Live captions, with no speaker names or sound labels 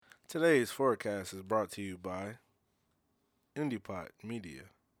Today's forecast is brought to you by IndiePot Media.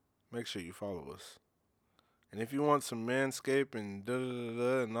 Make sure you follow us. And if you want some manscape and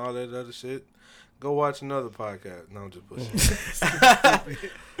da and all that other shit, go watch another podcast. No, I'm just pushing.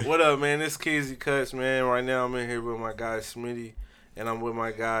 What up, man? This Keezy Cuts, man. Right now I'm in here with my guy Smitty, and I'm with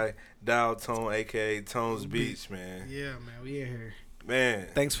my guy Dial Tone, a.k.a. Tones Beach, man. Yeah, man. We in here. Man.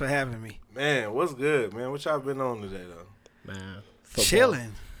 Thanks for having me. Man, what's good, man? What y'all been on today, though? Man.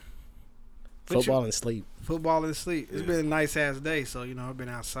 Chilling. Football and sleep. Football and sleep. It's been a nice ass day, so, I've been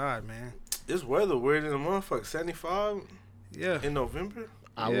outside, man. This weather weird in the motherfucker. 75 Yeah. in November?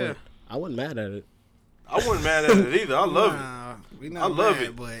 I wasn't mad at it. I wasn't mad at it either. I love it. I love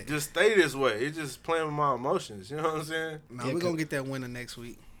it. But just stay this way. It's just playing with my emotions. You know what I'm saying? no, we're going to get that winner next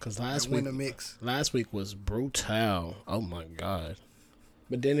week. Because winter mix. Last week was brutal. Oh, my God.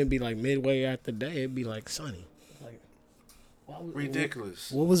 But then it'd be like midway after day, it'd be like sunny. Like, ridiculous.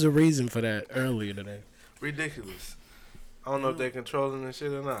 What was the reason for that earlier today? Ridiculous. I don't know if they're controlling this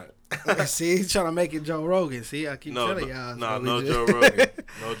shit or not. See, he's trying to make it Joe Rogan. See, I keep telling y'all. No Joe Rogan.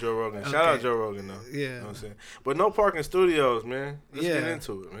 No Joe Rogan. Shout out Joe Rogan, though. Yeah. You know what I'm saying? But no parking studios, man. Let's get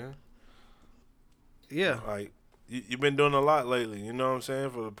into it, man. Yeah. Like, you've been doing a lot lately. You know what I'm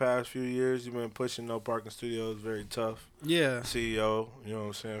saying? For the past few years, you've been pushing no parking studios. Very tough. Yeah. CEO, you know what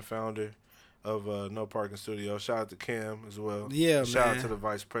I'm saying? Founder of No Parking Studio. Shout out to Cam as well. Yeah, shout man. out to the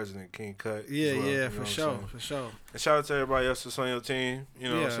Vice President, King Cut. Yeah, as well, yeah, you know for what I'm sure, saying? for sure. And shout out to everybody else that's on your team. You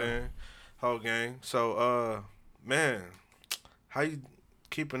know what I'm saying? Whole gang. So, man, how you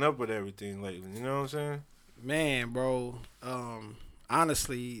keeping up with everything lately? You know what I'm saying? Man, bro.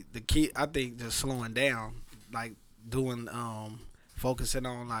 Honestly, the key, I think, just slowing down, like doing, focusing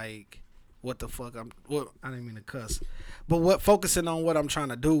on like what the fuck I didn't mean to cuss, but focusing on what I'm trying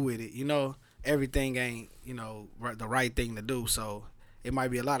to do with it. Everything ain't, the right thing to do. So it might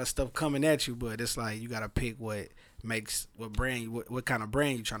be a lot of stuff coming at you, but it's like you gotta pick what kind of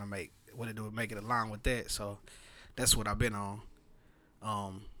brand you trying to make. What to do, make it align with that. So that's what I've been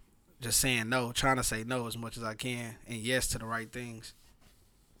on. Just saying no, trying to say no as much as I can, and yes to the right things.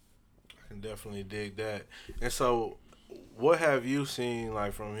 I can definitely dig that. And so, what have you seen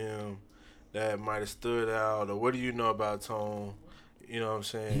like from him that might have stood out, or what do you know about Tone? You know what I'm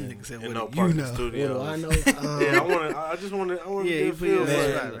saying? Said, in No Parking Studios. What do I know? I just want to get a feel for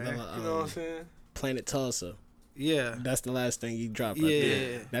it. right, man. You know what I'm saying? Planet Tulsa. Yeah. That's the last thing he dropped. Yeah. Right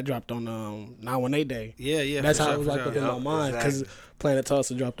there. That dropped on 918 Day. Yeah. That's for how sure, it was for like sure. within my mind because exactly. Planet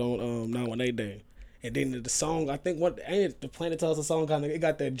Tulsa dropped on 918 Day. And then the song, I think, the Planet Tulsa song it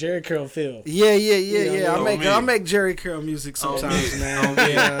got that Jerry Curl feel. Yeah. On me. I make Jerry Curl music sometimes, man.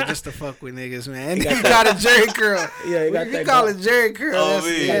 me. Yeah, just to fuck with niggas, man. And you got a Jerry Curl. Yeah, you got You that. call it Jerry Curl. On That's,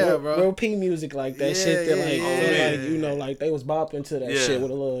 me. yeah, bro. Real P music like that shit that like, yeah. feel like like they was bopping to that Yeah. shit with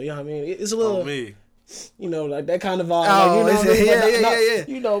a little, you know what I mean? It's a little, On me. like that kind of vibe. Oh, like,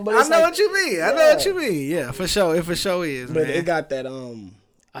 yeah. But I it's know like, what you mean. I know what you mean. Yeah, for sure. It for sure is, but man. it got that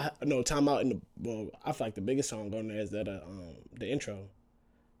Time Out in the I feel like the biggest song on there is that the intro.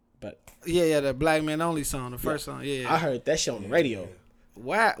 But Yeah, the Black Man Only song, the first song. Yeah. I heard that shit on the radio.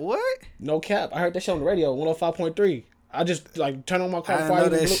 What? No cap. I heard that shit on the radio, 105.3. I just like turned on my car I before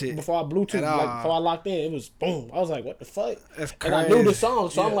didn't know I, that even shit before I Bluetooth, at all. like before I locked in. It was boom. I was like, what the fuck? That's And I crazy. knew the song,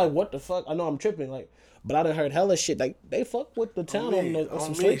 so I'm Yeah. like, what the fuck? I know I'm tripping, like, but I done heard hella shit. Like they fuck with the town on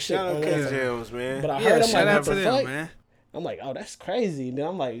some slick shit. Shout out on K there. Jams, man. But I Yeah, heard, I'm shout like, out what to the them, fuck? man. I'm like, oh, that's crazy. And then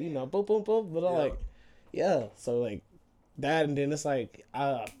I'm like, boom, boom, boom. But I'm like, yeah. So like that, and then it's like,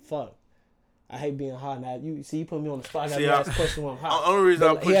 fuck. I hate being hot now. You put me on the spot. I got to ask a question when I'm hot. Only reason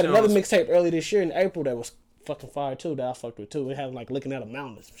I But put he had you on another the- mixtape early this year in April that was fucking fire too. That I fucked with too. It had like looking at a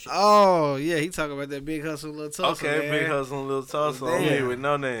mountain and some shit. Oh, yeah, he talking about that Big Hustle, Little Tulsa, Okay, man. Big Hustle and Lil Tulsa on me Damn. with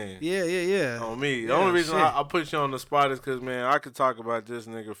no name. Yeah. On me. The Yeah, only reason shit. I put you on the spot is because, man, I could talk about this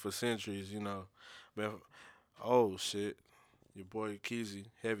nigga for centuries, But, oh, shit. Your boy Keezy,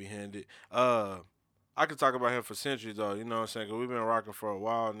 heavy-handed. I could talk about him for centuries, though, you know what I'm saying? Because we've been rocking for a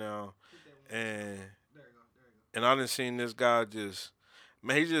while now. And I done seen this guy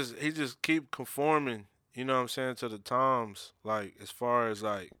he just keep conforming, you know what I'm saying, to the times, like, as far as,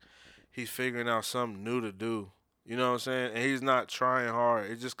 like, he's figuring out something new to do. You know what I'm saying? And he's not trying hard.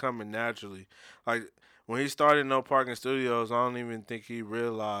 It's just coming naturally. Like, when he started No Parking Studios, I don't even think he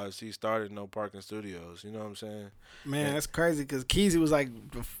realized he started No Parking Studios. You know what I'm saying? Man, that's crazy because Keezy was like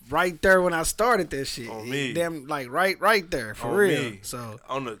right there when I started that shit. On me. Damn, like right there for On real. me. So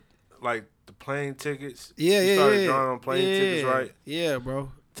On the plane tickets. yeah, you started drawing on plane tickets, right? Yeah,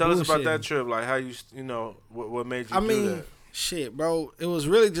 bro. Tell us about Bullshitting. that trip. Like how what made you do that? Shit, bro. It was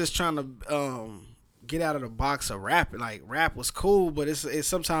really just trying to get out of the box of rap. Like rap was cool, but it's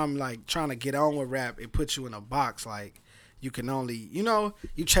sometimes like trying to get on with rap. It puts you in a box. Like you can only you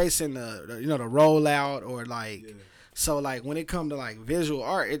chasing the the rollout or like. Yeah. So like when it come to like visual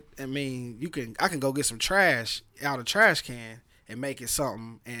art, I can go get some trash out of trash can and make it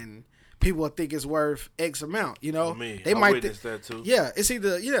something, and people will think it's worth X amount. They might witness that too. Yeah, it's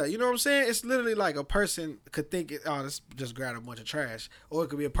either you know what I'm saying. It's literally like a person could think this just grab a bunch of trash, or it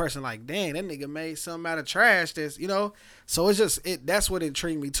could be a person like, dang, that nigga made something out of trash. That's So it's just that's what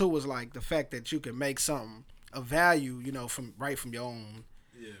intrigued me too, was like the fact that you can make something of value, from your own.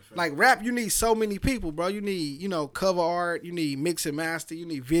 Yeah, like rap, you need so many people, bro. You need, cover art, you need mix and master, you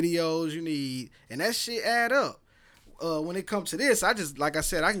need videos, and that shit add up. When it comes to this, I just, like I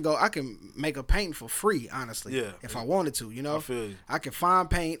said, I can make a painting for free, honestly. Yeah. If I wanted to, I feel you. I can find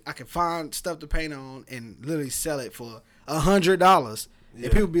paint, I can find stuff to paint on, and literally sell it for $100. Yeah.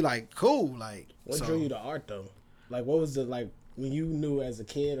 And people be like, cool, like. What drew you to art though? Like, what was like when you knew as a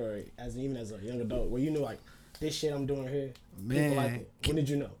kid or even as a young adult, where you knew like, this shit I'm doing here, man, people like it. When did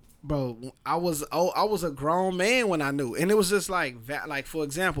you know? Bro, I was a grown man when I knew. And it was just like for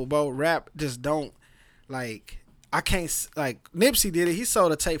example, bro, rap just don't, like, I can't, like, Nipsey did it. He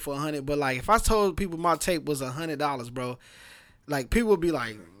sold a tape for $100, but like if I told people my tape was $100, bro, like people would be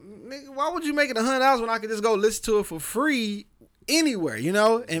like, nigga, why would you make it $100 when I could just go listen to it for free anywhere,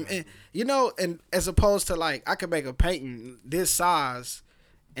 and as opposed to like I could make a painting this size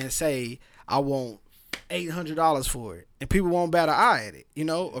and say I want $800 for it, and people won't bat an eye at it,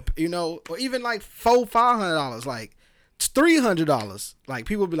 or even like $400-$500, like $300, like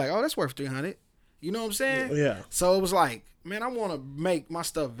people be like, oh, that's worth $300, you know what I'm saying? Yeah. So it was like, man, I want to make my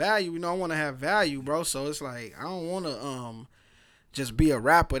stuff value, I want to have value, bro. So it's like I don't want to just be a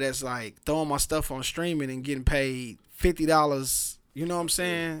rapper that's like throwing my stuff on streaming and getting paid $50. You know what I'm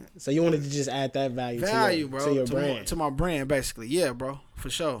saying? So you wanted to just add that value to your brand, to my brand, basically. Yeah, bro, for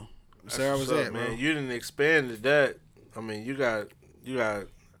sure. So I was at, man. Bro. You didn't expand that. I mean, you got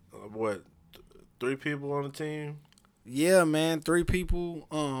what, 3 people on the team? Yeah, man, 3 people.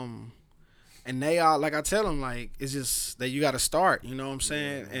 And they are, like I tell them, like, it's just that you got to start. You know what I'm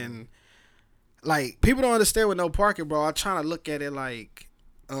saying? Yeah. And like people don't understand with no parking, bro. I try to look at it like,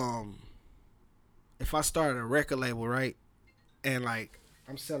 if I started a record label, right, and like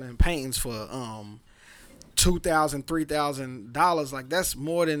I'm selling paintings for $2,000, $3,000, like that's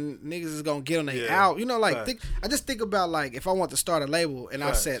more than niggas is gonna get on their out. I just think about like if I want to start a label and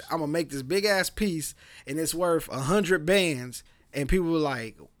I said I'm gonna make this big ass piece and it's worth 100 bands, and people were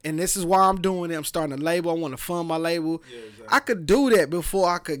like, and this is why I'm doing it. I'm starting a label. I want to fund my label. Yeah, exactly. I could do that before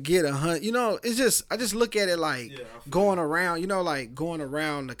I could get 100. It's just I just look at it like going around. Like going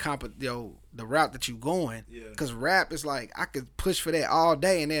around the route that you going. Because rap is like I could push for that all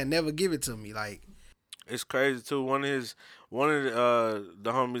day and they'll never give it to me. Like. It's crazy too. One of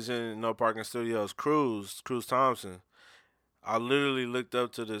the homies in No Parking Studios, Cruz Thompson. I literally looked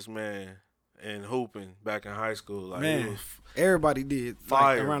up to this man in hooping back in high school. Like, man, everybody did.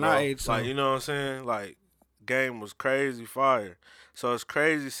 Fire, like, around bro. our age. So. Like, you know what I'm saying? Like, game was crazy fire. So it's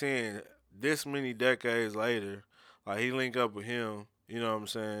crazy seeing this many decades later. Like, he link up with him. You know what I'm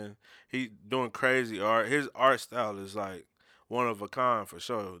saying? He doing crazy art. His art style is like one of a kind for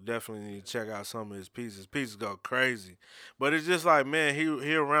sure. Definitely need to check out some of his pieces. Pieces go crazy, but it's just like, man,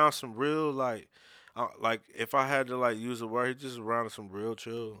 he around some real like if I had to like use a word, he just around some real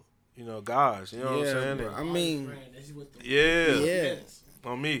chill, guys. You know what I'm saying? Bro. I mean, yeah,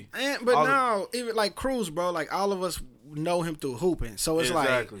 on me. But now even like Cruz, bro, like all of us know him through hooping, so it's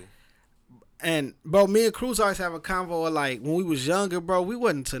exactly. Like. And bro, me and Cruz always have a convo of like when we was younger, bro, we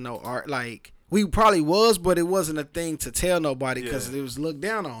wasn't to no art like. We probably was, but it wasn't a thing to tell nobody because it was looked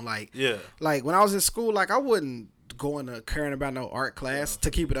down on. Like when I was in school, like I wouldn't go into caring about no art class to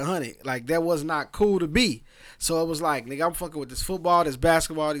keep it 100. Like that was not cool to be. So it was like, nigga, I'm fucking with this football, this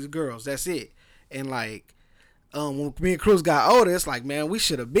basketball, these girls. That's it. And like, when me and Cruz got older, it's like, man, we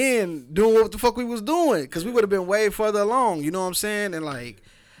should have been doing what the fuck we was doing because we would have been way further along. You know what I'm saying? And like,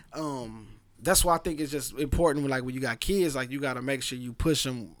 that's why I think it's just important like when you got kids, like you got to make sure you push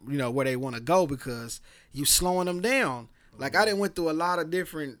them, where they want to go because you slowing them down. Like I done went through a lot of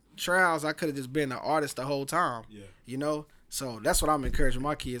different trials. I could have just been an artist the whole time, So that's what I'm encouraging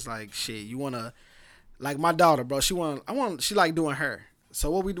my kids. Like shit, you want to, like my daughter, bro, she like doing hair.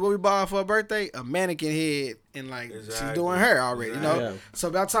 So what we bought for her birthday? A mannequin head, and like she's doing hair already, Yeah. So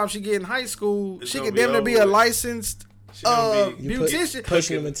by the time she get in high school, she could damn near be a licensed beautician.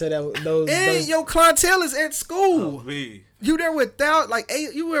 Pushing them into those. And your clientele is at school. Oh, You there with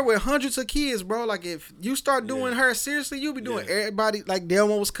you there with hundreds of kids, bro. Like if you start doing hair seriously, you'll be doing everybody. Like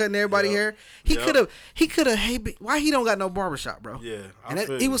Delmo was cutting everybody hair. He could have. Hey, why he don't got no barbershop, bro? Yeah,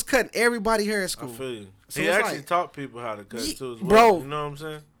 he was cutting everybody hair at school. I feel you. So he actually taught people how to cut too, as well. Bro. You know what I'm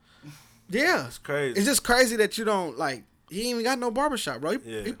saying? Yeah, it's crazy. It's just crazy that you don't like. He ain't even got no barbershop, bro.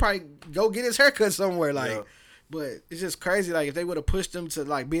 He probably go get his hair cut somewhere, like. But it's just crazy. Like if they would have pushed him to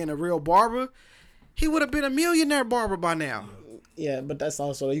like being a real barber, he would have been a millionaire barber by now. Yeah, but that's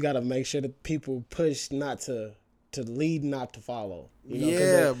also you got to make sure that people push not to lead, not to follow. You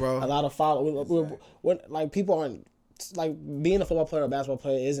know, bro. A lot of follow. We're, like people aren't like being a football player or a basketball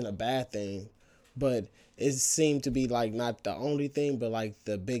player isn't a bad thing, but it seemed to be like not the only thing, but like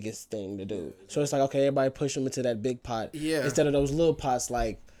the biggest thing to do. So it's like okay, everybody push them into that big pot instead of those little pots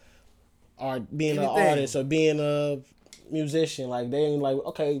like are being an artist or being a musician. Like they ain't like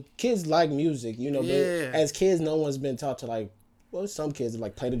okay, kids like music, you know. But as kids, no one's been taught to like. Well, some kids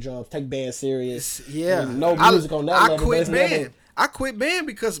like play the drums, take band serious. Yeah, no music on that level. I quit band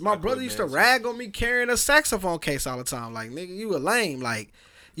because my brother used to rag on me carrying a saxophone case all the time. Like, nigga, you a lame. Like,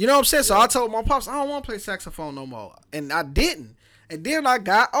 you know what I'm saying? So I told my pops, I don't want to play saxophone no more. And I didn't. And then I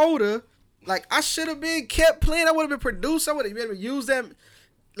got older. Like, I should have been kept playing. I would have been produced. I would have been able to use them.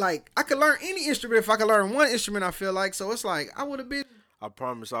 Like, I could learn any instrument if I could learn one instrument, I feel like. So it's like, I would have been. I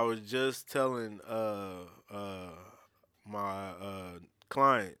promise. I was just telling my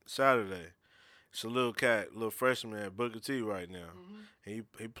client Saturday. It's a little freshman at Booker T right now. Mm-hmm.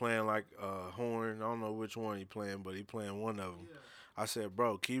 He playing like horn. I don't know which one he playing, but he playing one of them. Yeah. I said,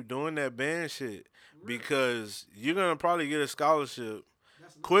 bro, keep doing that band shit because you're gonna probably get a scholarship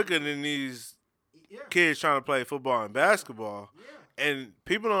quicker than these kids trying to play football and basketball. Yeah. And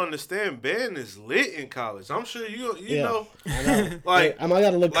people don't understand band is lit in college. I'm sure you know. I know. Like I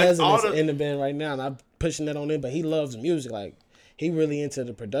got a little cousin that's in the band right now, and I'm pushing that on him. But he loves music. Like he really into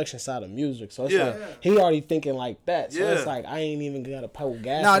the production side of music. So it's like he already thinking like that. So it's like I ain't even got to pull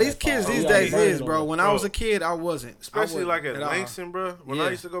gas. Nah, these kids these days is, bro. When I was a kid, I wasn't. Especially like at Langston, bro. When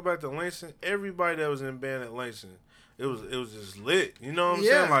I used to go back to Langston, everybody that was in band at Langston, it was just lit. You know what I'm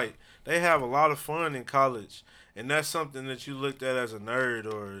saying? Like they have a lot of fun in college. And that's something that you looked at as a nerd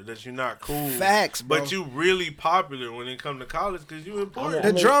or that you're not cool. Facts, bro. But you really popular when it come to college because you important.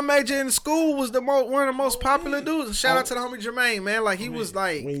 The drum major in school was one of the most popular dudes. Shout out to the homie Jermaine, man. Like he was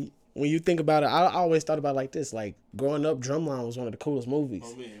like. When you think about it, I always thought about it like this. Like growing up, Drumline was one of the coolest movies.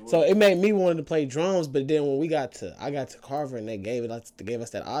 So it made me want to play drums. But then when I got to Carver and they gave us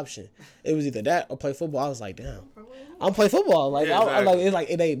that option. It was either that or play football. I was like, damn. I'm play football. Like it's like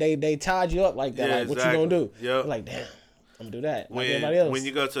they tied you up like that. Like what you gonna do? Yep. Like damn, I'm gonna do that. Like everybody else. When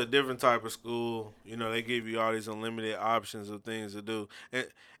you go to a different type of school, you know they give you all these unlimited options of things to do.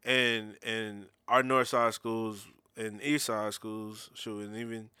 And our north side schools and east side schools, and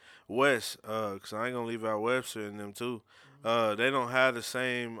even west, because I ain't gonna leave out Webster and them too. They don't have the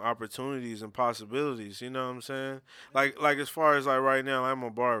same opportunities and possibilities. You know what I'm saying? Like as far as like right now, I'm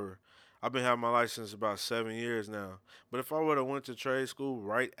a barber. I've been having my license about 7 years now. But if I would have went to trade school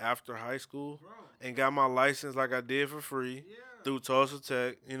right after high school and got my license like I did for free through Tulsa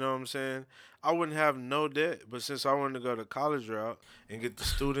Tech, you know what I'm saying, I wouldn't have no debt. But since I wanted to go the college route and get the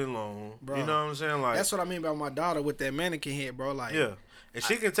student loan, you know what I'm saying? Like that's what I mean by my daughter with that mannequin head, bro. Like and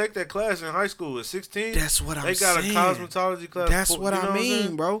she can take that class in high school at 16. That's what I'm saying. They got a cosmetology class. That's what I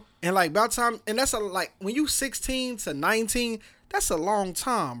mean, bro. And like by the time, and that's like when you 16 to 19. That's a long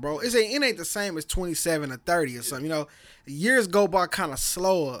time, bro. It ain't the same as 27 or 30 or something. You know, years go by kind of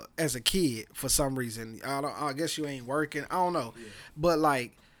slower as a kid for some reason. I guess you ain't working. I don't know. Yeah. But,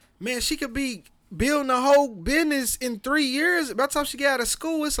 like, man, she could be building a whole business in 3 years. By the time she get out of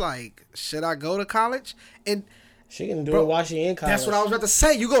school, it's like, should I go to college? And she can do it while she in college. That's what I was about to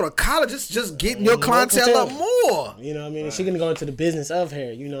say. You go to college, it's just getting your clientele up more. You know what I mean? Right. She can go into the business of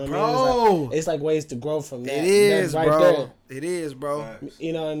hair. You know what I mean? It's like ways to grow from that. It is, right bro. There. It is, bro.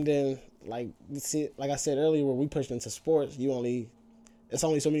 You know, and then like I said earlier, when we pushed into sports, it's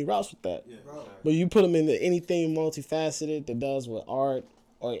only so many routes with that. Yeah, but you put them into anything multifaceted that does with art,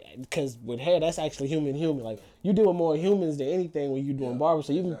 or because with hair, that's actually human. Like you deal with more humans than anything when you doing barber.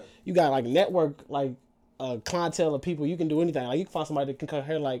 So you got like network like. Clientele of people, you can do anything. Like you can find somebody that can cut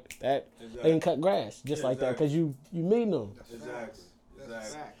hair like that. Exactly. They can cut grass just like that because you meeting them. Exactly.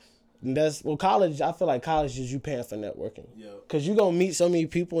 And that's college. I feel like college is you paying for networking. Yeah. Because you gonna meet so many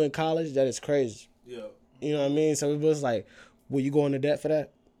people in college that it's crazy. Yeah. You know what I mean? So it was like, will you go into debt for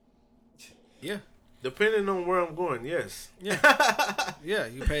that? Yeah. Depending on where I'm going, yes. Yeah. Yeah,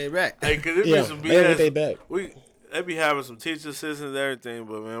 you pay it back. Hey, cause it be some BS. They back. they be having some teacher assistants and everything,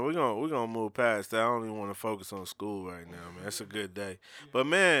 but man, we're gonna move past that. I don't even want to focus on school right now, man. It's a good day. But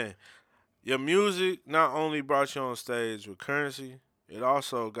man, your music not only brought you on stage with Currency, it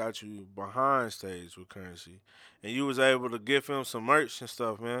also got you behind stage with Currency. And you was able to give him some merch and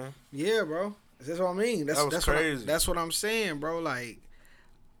stuff, man. Yeah, bro. That's what I mean. That's crazy. That's what I'm saying, bro. Like,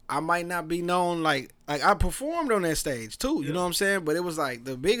 I might not be known like I performed on that stage too. You know what I'm saying? But it was like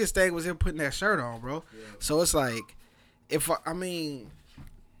the biggest thing was him putting that shirt on, bro. Yeah. So it's like,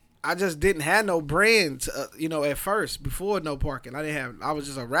 I just didn't have no brand, at first before No Parking. I was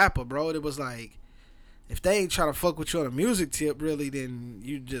just a rapper, bro. It was like, if they ain't trying to fuck with you on a music tip, really, then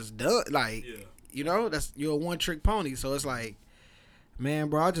you just done. Like, you're a one trick pony. So it's like, man,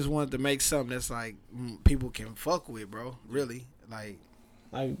 bro, I just wanted to make something that's like people can fuck with, bro. Really, like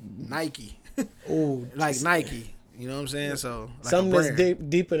Nike. Ooh, like Nike. You know what I'm saying? So like something that's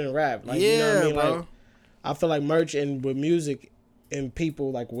deeper than rap. Like, yeah, you know what I mean? bro. Like, I feel like merch and with music and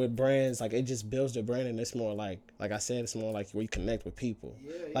people, like with brands, like it just builds the brand, and it's more like I said, it's more like where you connect with people.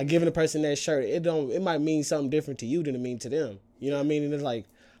 Yeah, like giving a person that shirt, it might mean something different to you than it mean to them. You know what I mean? And it's like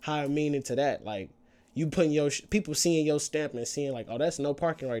higher meaning to that. Like you putting people seeing your stamp and seeing like, oh, that's No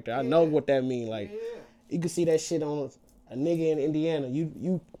Parking right there. I know what that mean. Like you can see that shit on a nigga in Indiana.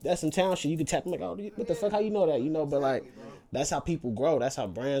 You that's some town shit. You can tap him like, oh, what the fuck? How you know that? But like that's how people grow. That's how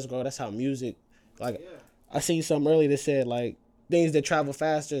brands grow. That's how music. Like I seen something earlier that said like things that travel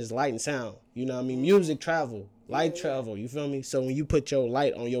faster is light and sound. You know what I mean? Music travel, light travel. You feel me? So when you put your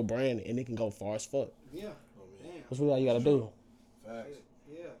light on your brand, and it can go far as fuck. Yeah. That's what you gotta do. Facts.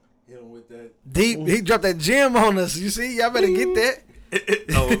 Yeah. Hit him with that. Deep. He dropped that gem on us. You see? Y'all better get that.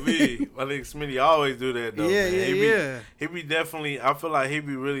 Me. I think Smitty always do that though. Yeah, man. He be definitely. I feel like he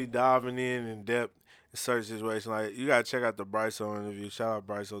be really diving in depth in certain situations. Like you gotta check out the Bryso interview. Shout out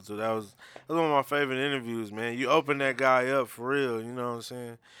Bryso too. That was one of my favorite interviews, man. You open that guy up for real. You know what I'm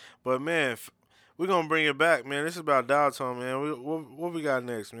saying? But man, we're gonna bring it back, man. This is about Dial Tone, man. What we got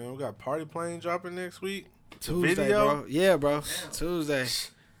next, man? We got Party Plane dropping next week. Tuesday, video? Bro. Yeah, bro. Tuesday.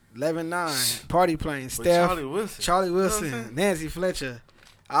 11-9, Party Plane, With Steph, Charlie Wilson, you know Nancy Fletcher,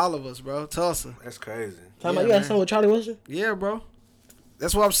 all of us, bro. Tulsa. That's crazy. You got something with Charlie Wilson? Yeah, bro.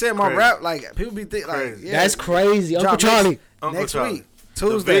 That's what I'm saying. My rap, like people be thinking, like, that's crazy. Uncle Charlie. Next week,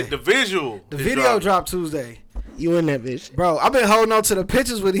 Tuesday. The visual. The video drop Tuesday. You in that bitch, bro? I've been holding on to the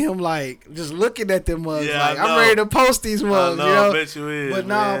pictures with him, like just looking at them mugs. Yeah, like I'm ready to post these mugs. I bet you is. But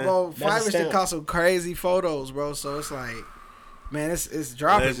nah, bro, Fiverr caught some crazy photos, bro. So it's like. Man, it's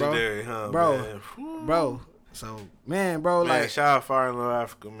dropping, legendary, bro. So, man, bro, like shout out Fire in Little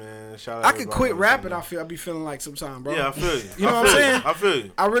Africa, man. Shout out. I could quit rapping. I be feeling like sometimes, bro. Yeah, I feel you. You know what I'm saying? I feel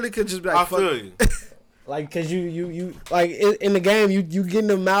you. I really could just be like, I feel you. Like, cause you like in the game, you getting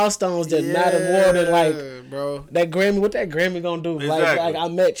the milestones that matter more than like, bro. That Grammy, what that Grammy gonna do? Exactly. Like I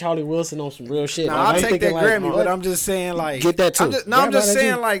met Charlie Wilson on some real shit. Nah, I'll take that Grammy, but I'm just saying like, get that too. I'm just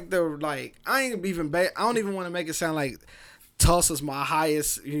saying like I ain't even. I don't even want to make it sound like. Tulsa's my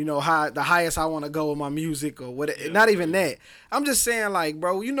highest, the highest I want to go with my music or what. Yeah, not even that. I'm just saying, like,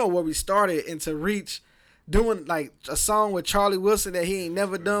 bro, you know where we started and to reach doing like a song with Charlie Wilson that he ain't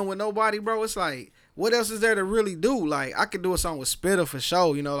never done with nobody, bro. It's like, what else is there to really do? Like, I could do a song with Spitter for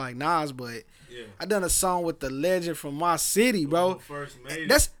sure, like Nas, but I done a song with the legend from my city, bro.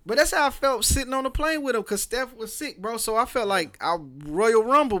 That's how I felt sitting on the plane with him, cause Steph was sick, bro. So I felt like I Royal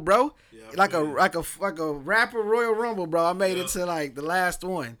Rumble, bro. Like a rapper Royal Rumble, bro. I made it to like the last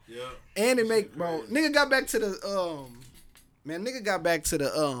one. Yeah. And it make bro, nigga got back to the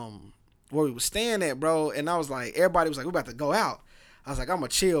where we was staying at, bro. And I was like, everybody was like, we about to go out. I was like, I'm gonna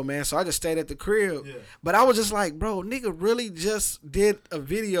chill, man. So I just stayed at the crib. Yeah. But I was just like, bro, nigga really just did a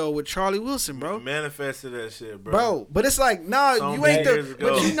video with Charlie Wilson, bro. Manifested that shit, bro. Bro, but it's like, nah, you ain't the,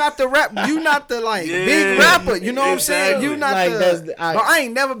 but you not the rap, you not the like big rapper. You know what I'm saying? You not like bro, I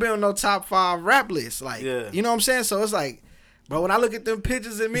ain't never been on no top 5 rap list. Like, you know what I'm saying? So it's like, bro, when I look at them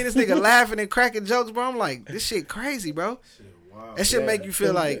pictures and me, this nigga laughing and cracking jokes, bro, I'm like, this shit crazy, bro. That shit make you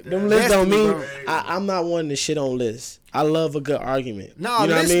feel like them lists don't mean. I'm not one to shit on lists. I love a good argument. No, you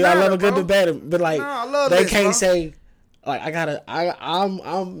know what I mean. Matter, I love a good bro. debate, but like they lists, can't bro. say like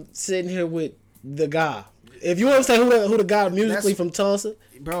I'm sitting here with the guy. If you want to say who the guy musically from Tulsa,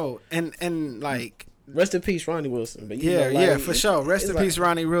 bro, and like rest in peace, Ronnie Wilson. But for sure. Rest in peace,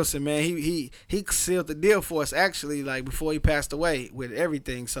 Ronnie Wilson, man. He sealed the deal for us actually, like before he passed away with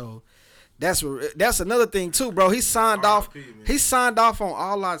everything. So. That's another thing too, bro. He signed off. He signed off on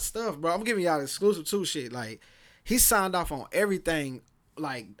all our stuff, bro. I'm giving y'all exclusive too shit. Like he signed off on everything,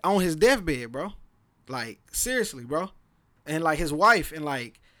 like on his deathbed, bro. Like seriously, bro. And like his wife, and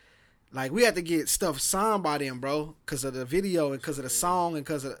like Like we had to get stuff signed by them, bro, because of the video and because of the song and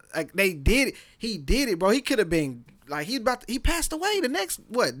because of like they did it. He did it, bro. He could have been like he passed away the next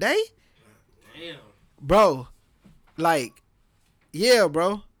day, Damn. bro. Like, yeah,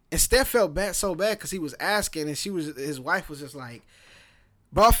 bro. And Steph felt so bad because he was asking and his wife was just like,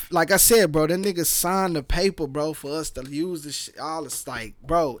 bro, like I said, bro, that nigga signed the paper, bro, for us to use this all this like,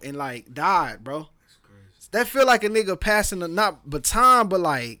 bro, and like died, bro. That's crazy. That feel like a nigga passing a not baton, but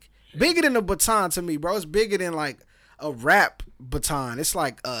like. Bigger than a baton to me, bro. It's bigger than like a rap baton. It's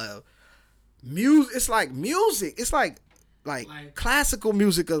like music. It's like music. It's like classical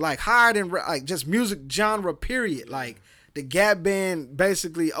music, or like higher than like just music genre. Period. Like the Gap Band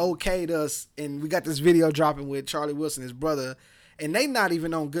basically okayed us, and we got this video dropping with Charlie Wilson, his brother, and they not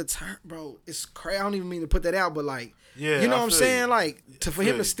even on good terms, bro. It's crazy. I don't even mean to put that out, but like, yeah, you know what I'm saying? Like for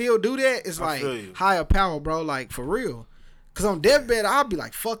him to still do that, it's like higher power, bro. Like for real. Cause on deathbed, I'll be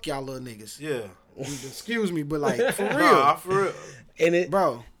like, "Fuck y'all, little niggas." Yeah, excuse me, but like for real, nah, for real. And it,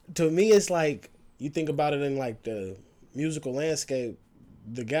 bro. To me, it's like you think about it in like the musical landscape.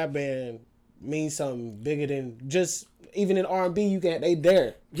 The Gap Band means something bigger than just even in R&B. You got they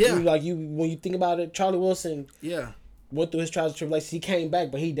there. Yeah, when you think about it, Charlie Wilson. Yeah, went through his trials and tribulations. He came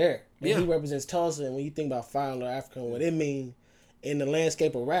back, but he there. And yeah, he represents Tulsa. And when you think about Fire Africa, what it mean in the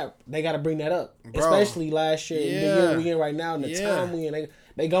landscape of rap, they got to bring that up. Bro. Especially last year, the year we in right now, and the time we in,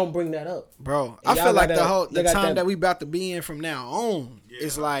 they gonna bring that up. Bro, I feel like the time that we about to be in from now on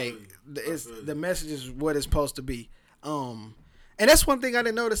is like the message is what it's supposed to be. And that's one thing I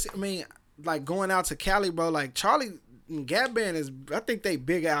didn't notice. I mean, like going out to Cali, bro. Like Charlie and Gap Band is, I think they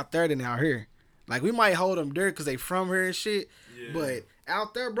bigger out there than out here. Like we might hold them there because they from here and shit, but.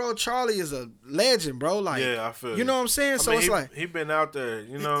 Out there, bro, Charlie is a legend, bro. Like, yeah, I feel you know what I'm saying? So it's like he been out there,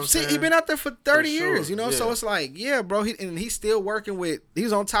 you know what I'm saying? He been out there for 30 years, you know. Yeah. So it's like, yeah, bro. He's still working with.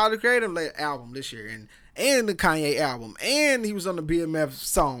 He's on Tyler the Creator album this year, and the Kanye album, and he was on the BMF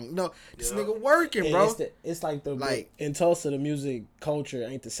song. You know, this nigga working, bro. It's like in Tulsa, the music culture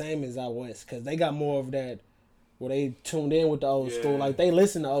ain't the same as out west because they got more of that. Where they tuned in with the old school, like they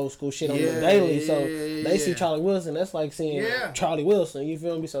listen to old school shit on the daily, so they see Charlie Wilson. That's like seeing Charlie Wilson. You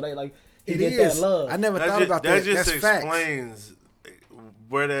feel me? So they like he get that love. I never thought about that. That just explains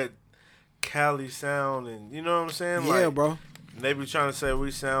where that Cali sound and you know what I'm saying? Yeah, like, bro. They be trying to say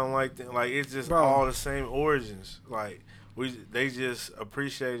we sound like it's just all the same origins. Like they just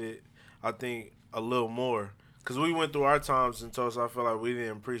appreciate it. I think a little more because we went through our times in Tulsa. I feel like we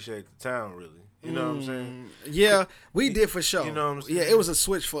didn't appreciate the town really. You know what I'm saying? Yeah, we did for sure. You know what I'm saying? Yeah, it was a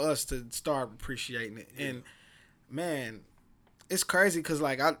switch for us to start appreciating it. Yeah. And man, it's crazy because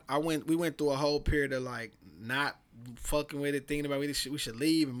like we went through a whole period of like not fucking with it, thinking about we should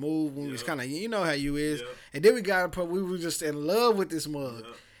leave and move when we was kind of, you know how you is. And then we were just in love with this mug.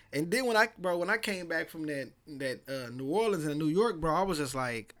 And then when I came back from that New Orleans and New York, bro, I was just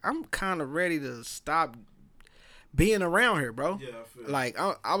like, I'm kind of ready to stop being around here, bro. Yeah, I feel like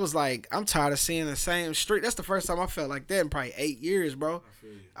I was like, I'm tired of seeing the same street. That's the first time I felt like that in probably 8 years, bro.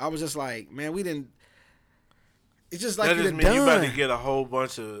 I was just like, man, we didn't. It's just like that you just mean you about to get a whole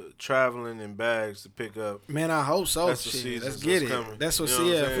bunch of traveling and bags to pick up. Man, I hope so. That's the season. Let's get it. Coming. That's what.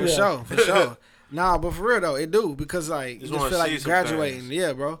 You know For sure. Nah, but for real though, it do because like you just feel like you're graduating. Things.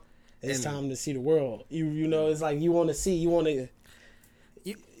 Yeah, bro. It's time to see the world. You know, it's like you want to see. You want to.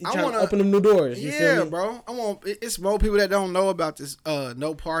 I want to open them new doors. You feel me? Bro. It's more people that don't know about this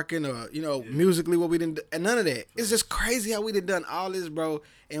no parking or musically what we didn't and none of that. It's just crazy how we done all this, bro,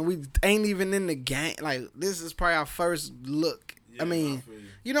 and we ain't even in the game. Like this is probably our first look. I mean,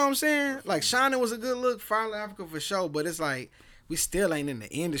 you know what I'm saying? Like Shining was a good look, Fire Africa for sure, but it's like we still ain't in the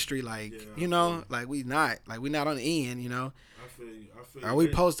industry. Like like we not on the end. You know. Are we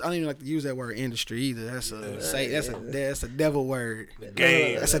post? I don't even like to use that word industry either. That's a devil word.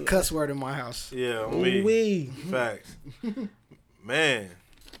 Game. That's a cuss word in my house. Yeah, facts. Man,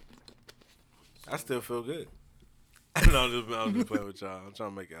 I still feel good. No, I'm just playing with y'all. I'm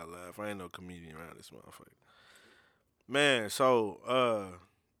trying to make y'all laugh. I ain't no comedian around this motherfucker. Man, so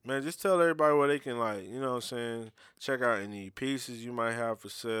man, just tell everybody where they can you know what I'm saying, check out any pieces you might have for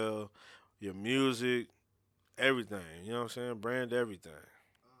sale, your music. Everything, you know what I'm saying? Brand everything.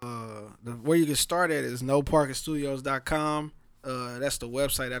 Where you can start at is noparkingstudios.com. That's the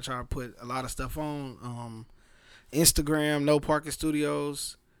website I try to put a lot of stuff on. Instagram, No Parking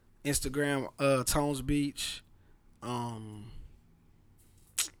Studios. Instagram, Tones Beach.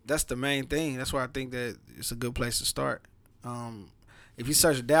 That's the main thing. That's why I think that it's a good place to start. If you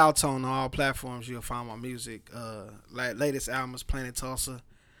search Daltone on all platforms, you'll find my music. Latest album is Planet Tulsa.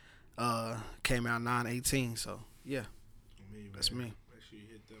 Came out 9/18, so yeah, that's me. Make sure you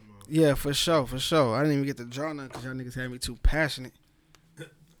hit them Yeah, for sure. I didn't even get to draw none because y'all niggas had me too passionate.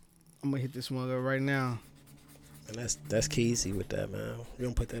 I'm gonna hit this one up right now. And that's Keezy with that, man. We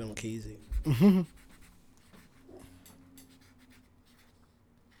don't put that on Keezy. Nah,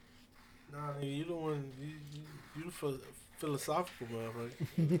 nigga, you the one. You the philosophical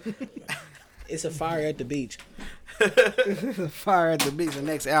motherfucker. It's a fire at the beach. Fire at the Beach, the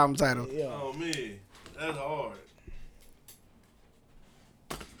next album title. Yeah. Oh man, that's hard.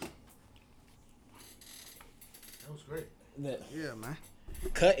 That was great. That Yeah, man.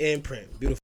 cut and print. Beautiful.